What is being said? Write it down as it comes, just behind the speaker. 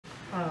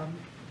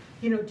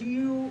Do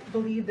you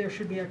believe there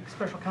should be a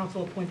special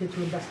counsel appointed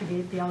to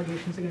investigate the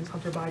allegations against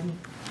Hunter Biden?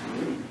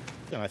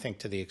 And I think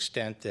to the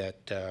extent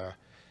that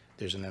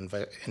there's an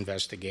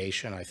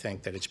investigation, I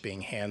think that it's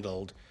being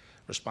handled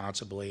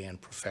responsibly and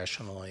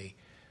professionally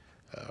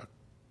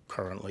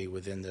currently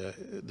within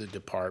the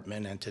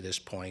department. And to this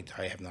point,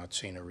 I have not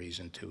seen a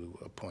reason to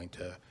appoint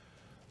a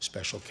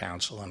special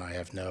counsel, and I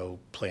have no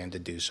plan to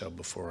do so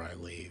before I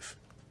leave.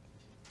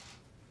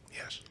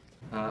 Yes.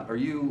 Do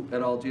you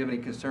have any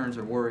concerns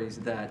or worries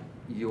that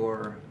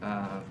that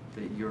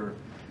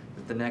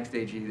the next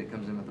AG that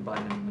comes in with the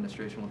Biden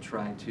administration will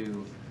try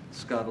to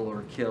scuttle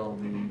or kill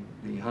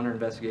the Hunter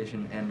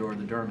investigation and/or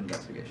the Durham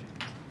investigation?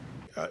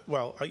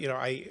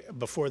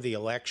 Before the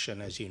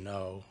election, as you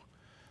know,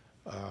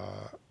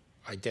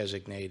 I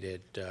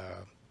designated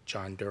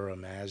John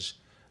Durham as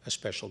a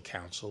special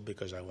counsel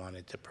because I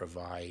wanted to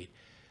provide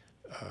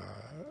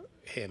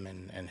him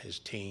and his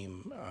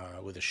team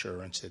with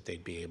assurance that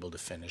they'd be able to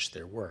finish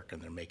their work,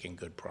 and they're making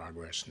good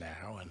progress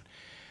now, and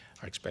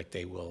I expect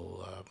they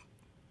will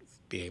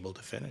be able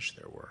to finish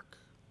their work.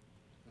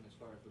 And as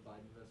far as the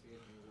Biden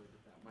investigation,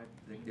 that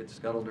might get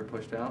scuttled or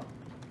pushed out?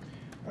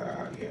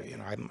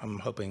 I'm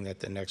hoping that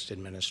the next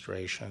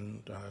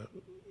administration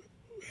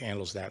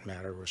handles that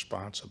matter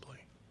responsibly.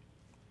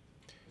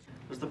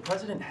 Does the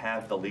president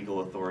have the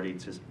legal authority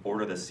to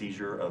order the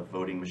seizure of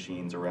voting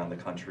machines around the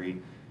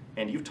country?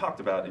 And you've talked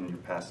about in your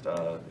past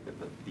the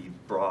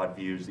broad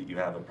views that you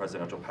have of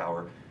presidential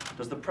power.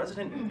 Does the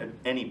president,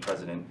 any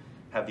president,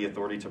 have the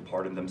authority to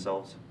pardon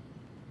themselves?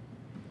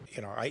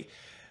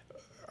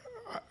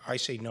 I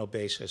see no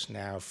basis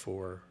now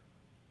for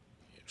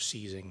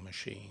seizing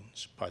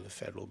machines by the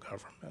federal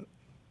government.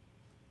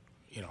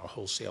 A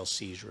wholesale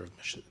seizure of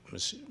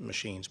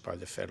machines by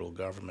the federal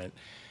government.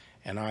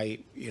 And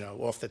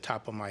off the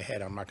top of my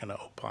head, I'm not going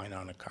to opine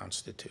on a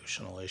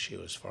constitutional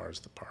issue as far as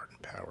the pardon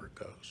power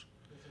goes.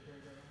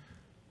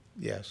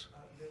 Yes.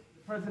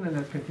 The president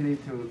has continued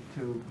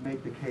to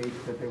make the case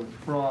that there was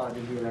fraud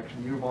in the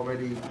election. You've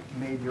already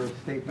made your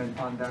statement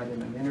on that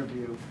in an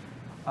interview.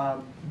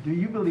 Do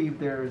you believe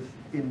there's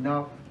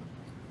enough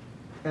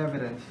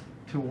evidence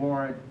to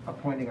warrant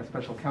appointing a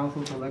special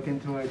counsel to look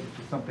into it, which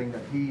is something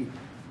that he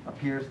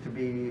appears to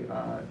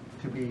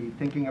be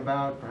thinking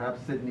about,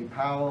 perhaps Sidney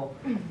Powell?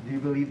 Do you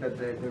believe that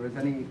there is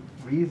any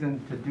reason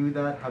to do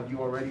that? Have you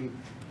already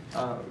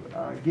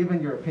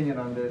given your opinion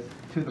on this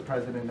to the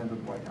president and the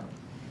White House?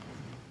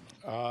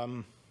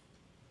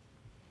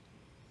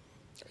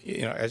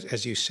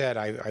 As you said,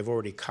 I've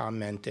already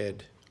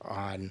commented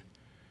on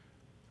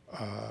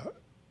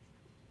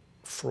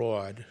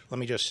fraud. Let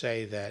me just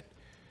say that,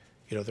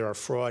 there are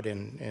fraud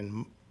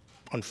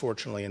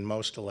unfortunately, in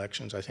most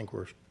elections. I think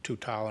we're too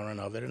tolerant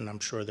of it, and I'm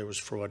sure there was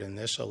fraud in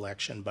this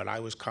election. But I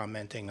was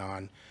commenting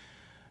on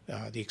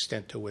the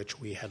extent to which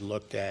we had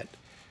looked at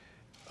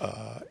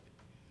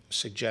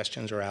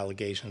suggestions or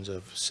allegations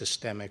of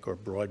systemic or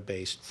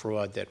broad-based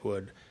fraud that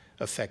would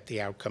affect the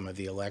outcome of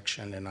the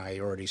election, and I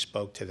already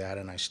spoke to that,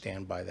 and I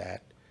stand by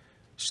that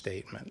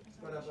statement.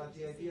 But about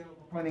the idea of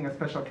appointing a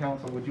special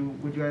counsel, would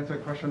you answer a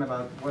question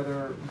about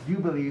whether you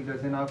believe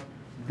there's enough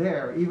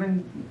there,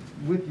 even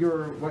with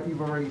what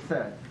you've already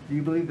said? Do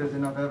you believe there's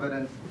enough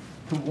evidence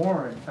to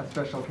warrant a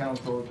special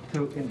counsel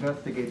to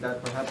investigate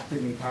that, perhaps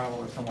Sidney Powell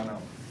or someone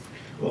else?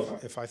 Well,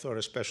 if I thought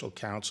a special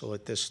counsel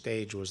at this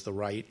stage was the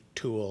right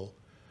tool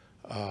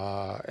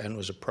and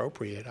was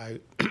appropriate, I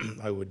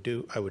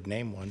would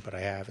name one, but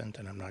I haven't,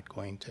 and I'm not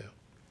going to.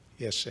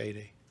 Yes,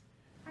 Sadie.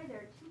 Hi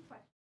there.